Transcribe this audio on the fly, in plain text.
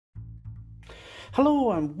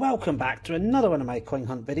Hello and welcome back to another one of my coin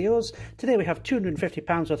hunt videos. Today we have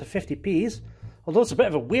 £250 worth of 50p's, although it's a bit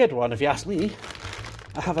of a weird one if you ask me.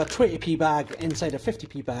 I have a 20p bag inside a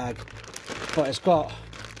 50p bag, but it's got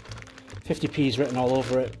 50p's written all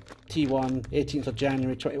over it. T1, 18th of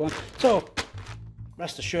January 21. So,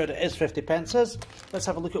 rest assured it is 50 pences. Let's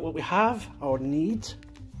have a look at what we have or need.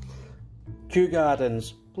 Kew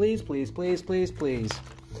Gardens. Please, please, please, please, please.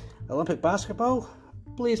 Olympic basketball.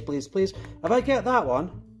 Please, please, please. If I get that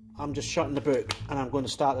one, I'm just shutting the book and I'm going to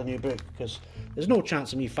start a new book because there's no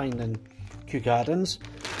chance of me finding Kew Gardens.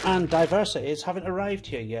 And diversities haven't arrived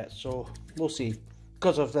here yet, so we'll see.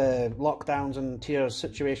 Because of the lockdowns and tiers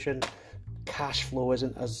situation, cash flow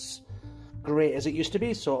isn't as great as it used to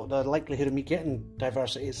be, so the likelihood of me getting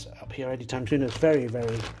diversities up here anytime soon is very,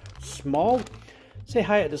 very small. Say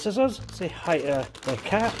hi to the scissors, say hi to the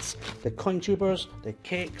cats, the coin tubers, the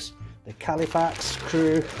cakes, the Califax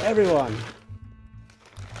crew, everyone.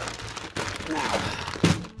 Now,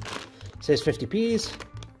 it says 50p's.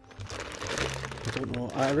 I don't know,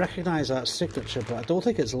 I recognise that signature, but I don't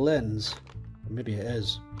think it's Lynn's. Maybe it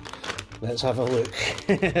is. Let's have a look.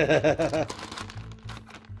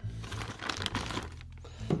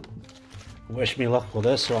 Wish me luck with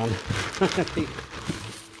this one.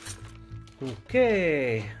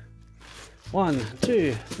 Okay. 1,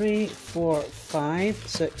 2, 3, 4, 5,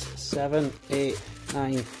 6, 7, 8,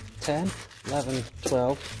 9, 10, 11,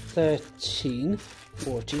 12, 13,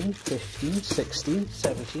 14, 15, 16,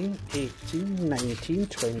 17, 18, 19,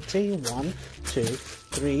 20, 1, 2,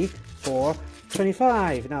 3, 4,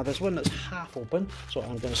 25. Now there's one that's half open, so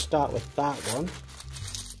I'm going to start with that one.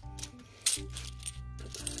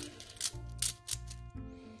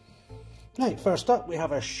 Right, first up we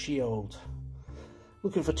have a shield.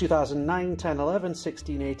 Looking for 2009, 10, 11,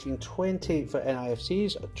 16, 18, 20 for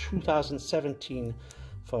NIFCs, 2017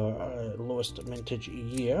 for lowest mintage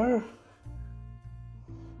year.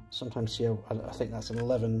 Sometimes here, I think that's an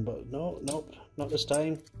 11, but no, nope, not this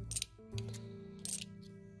time.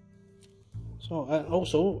 So,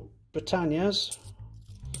 also, Britannia's.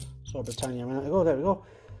 Saw Britannia a minute ago, there we go.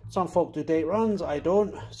 Some folk do date runs, I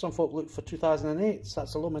don't. Some folk look for 2008, so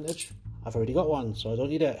that's a low mintage. I've already got one, so I don't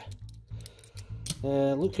need it.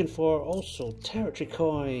 Looking for also territory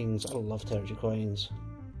coins. I love territory coins.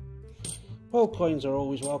 World coins are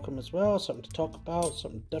always welcome as well. Something to talk about,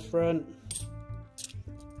 something different.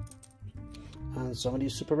 And some of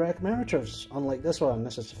these super rare commemorations, unlike this one.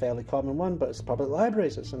 This is a fairly common one, but it's public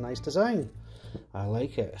libraries. It's a nice design. I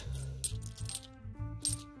like it.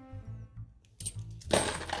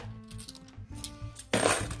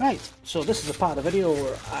 Right, so this is the part of the video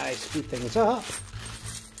where I speed things up.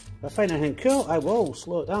 If I find anything cool, I will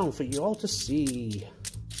slow it down for you all to see.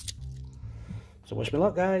 So wish me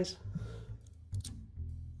luck, guys.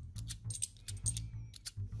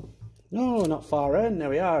 No, not far in.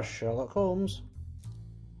 There we are, Sherlock Holmes.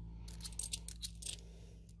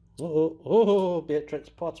 Oh, Beatrix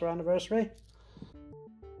Potter anniversary.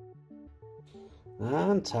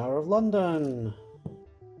 And Tower of London.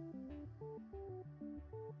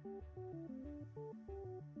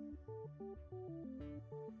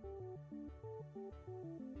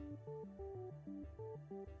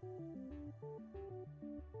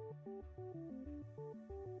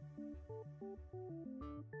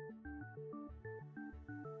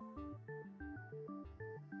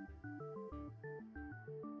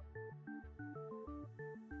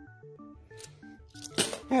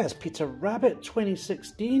 Yes, Peter Rabbit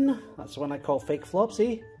 2016. That's the one I call Fake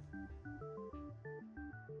Flopsy.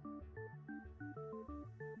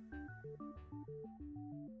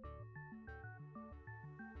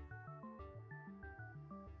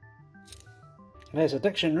 There's a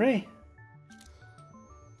dictionary.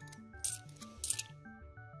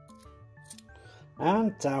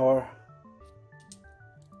 And Tower.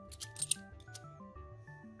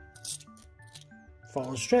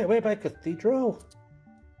 Followed straight away by Cathedral.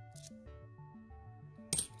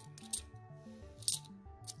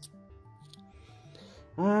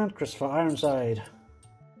 And Christopher Ironside.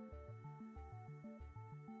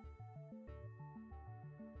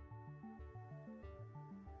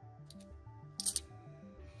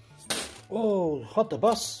 Oh, hot the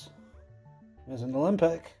bus. There's an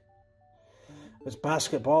Olympic. It's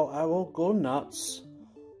basketball. I will go nuts.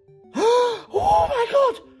 Oh my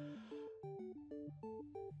god!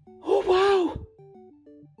 Oh wow!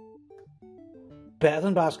 Better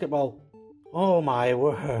than basketball. Oh my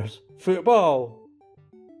word. Football.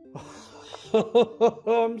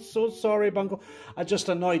 I'm so sorry, Bungle. I just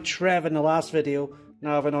annoyed Trev in the last video.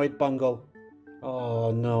 Now I've annoyed Bungle.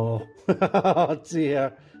 Oh no. Oh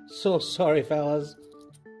dear. So sorry, fellas.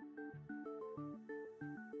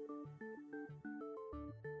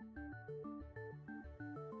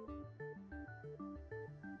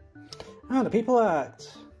 And the People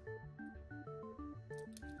Act.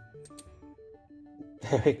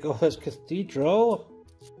 There we go, there's Cathedral.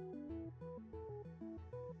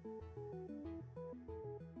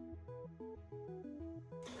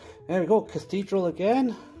 There we go, Cathedral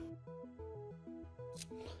again.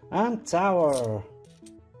 And Tower.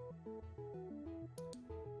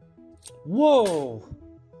 Whoa!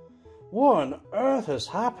 What on earth has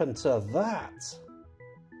happened to that?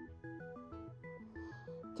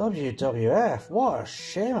 WWF, what a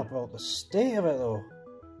shame about the state of it though.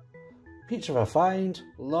 Peach of a find,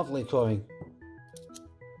 lovely coin.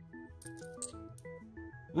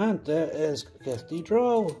 And there is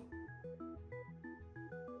Cathedral.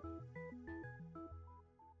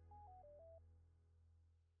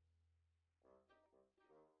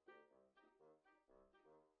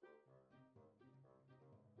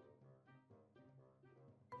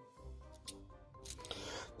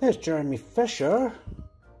 There's Jeremy Fisher.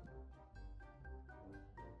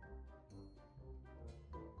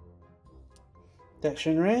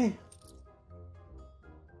 Dictionary.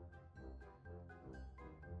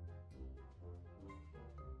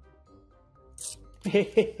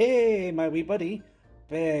 Hey, my wee buddy.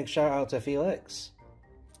 Big shout out to Felix.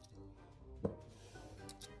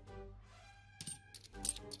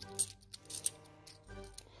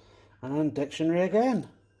 And dictionary again.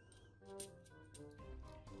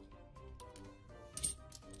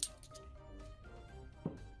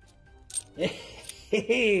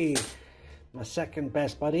 Hey, my second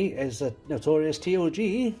best buddy is the notorious TOG,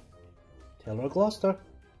 Taylor of Gloucester,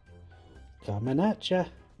 coming at ya.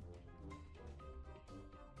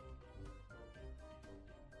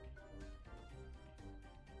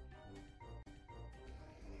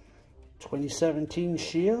 '17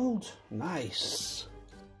 Shield, nice.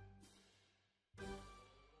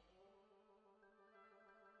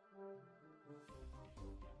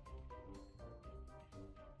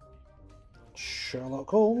 Sherlock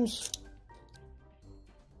Holmes.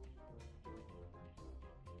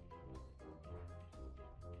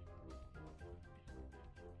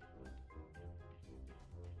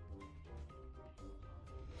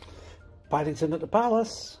 Paddington at the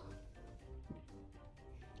Palace.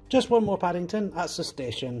 Just one more Paddington, that's the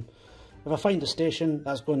station. If I find a station,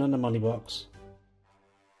 that's going in the money box.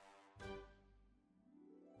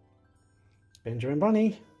 Benjamin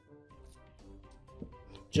Bunny.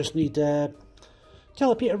 Just need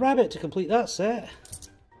Tell a Peter Rabbit to complete that set.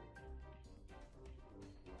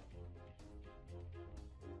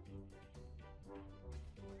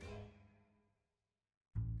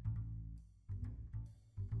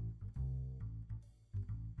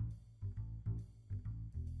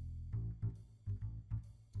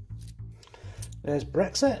 There's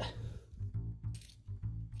Brexit.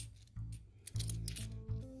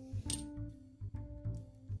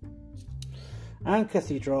 And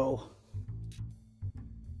Cathedral.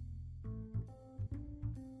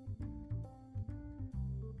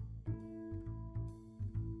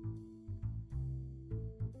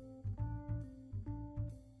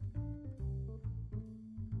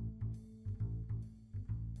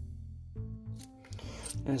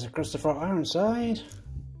 There's a Christopher Ironside.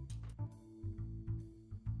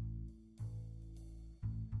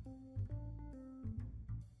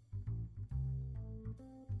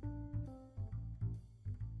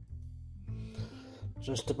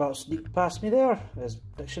 Just about sneaked past me there. There's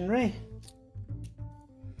Dictionary.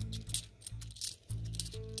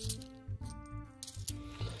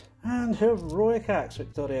 And Heroic Acts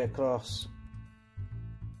Victoria Cross.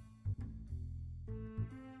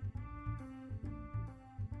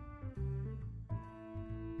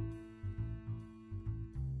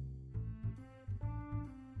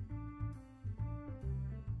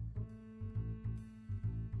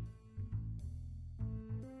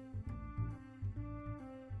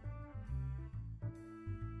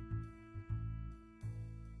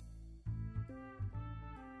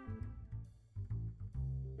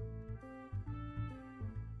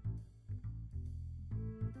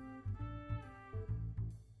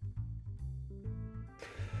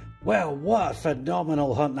 Well, what a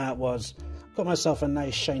phenomenal hunt that was. Got myself a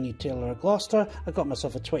nice shiny Taylor of Gloucester. I got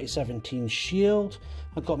myself a 2017 Shield.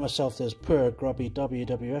 I got myself this poor grubby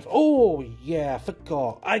WWF. Oh yeah, I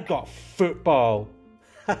forgot. I got football.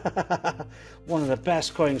 One of the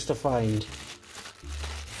best coins to find.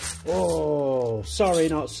 Oh, sorry,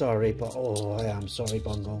 not sorry, but oh, I am sorry,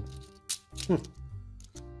 Bungle.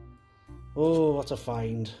 Oh, what a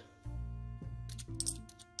find.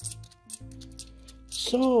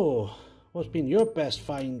 So, what's been your best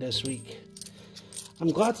find this week? I'm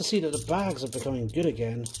glad to see that the bags are becoming good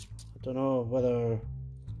again. I don't know whether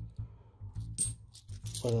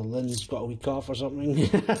Whether Lynn's got a week off or something.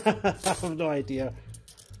 I have no idea.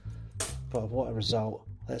 But what a result.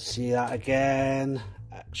 Let's see that again.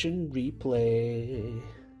 Action replay.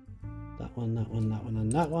 That one, that one, that one,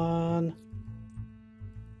 and that one.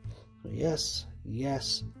 Yes,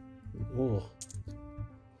 yes. Oh.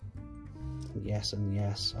 Yes and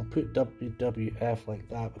yes. I'll put WWF like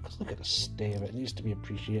that because look at the state of it. It needs to be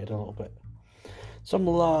appreciated a little bit. Some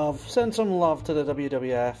love. Send some love to the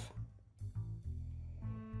WWF.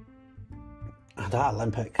 And that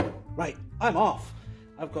Olympic. Right, I'm off.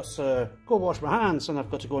 I've got to go wash my hands and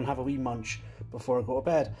I've got to go and have a wee munch before I go to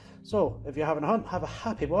bed. So, if you're having a hunt, have a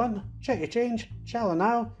happy one. Check your change. Ciao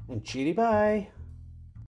now and cheery bye.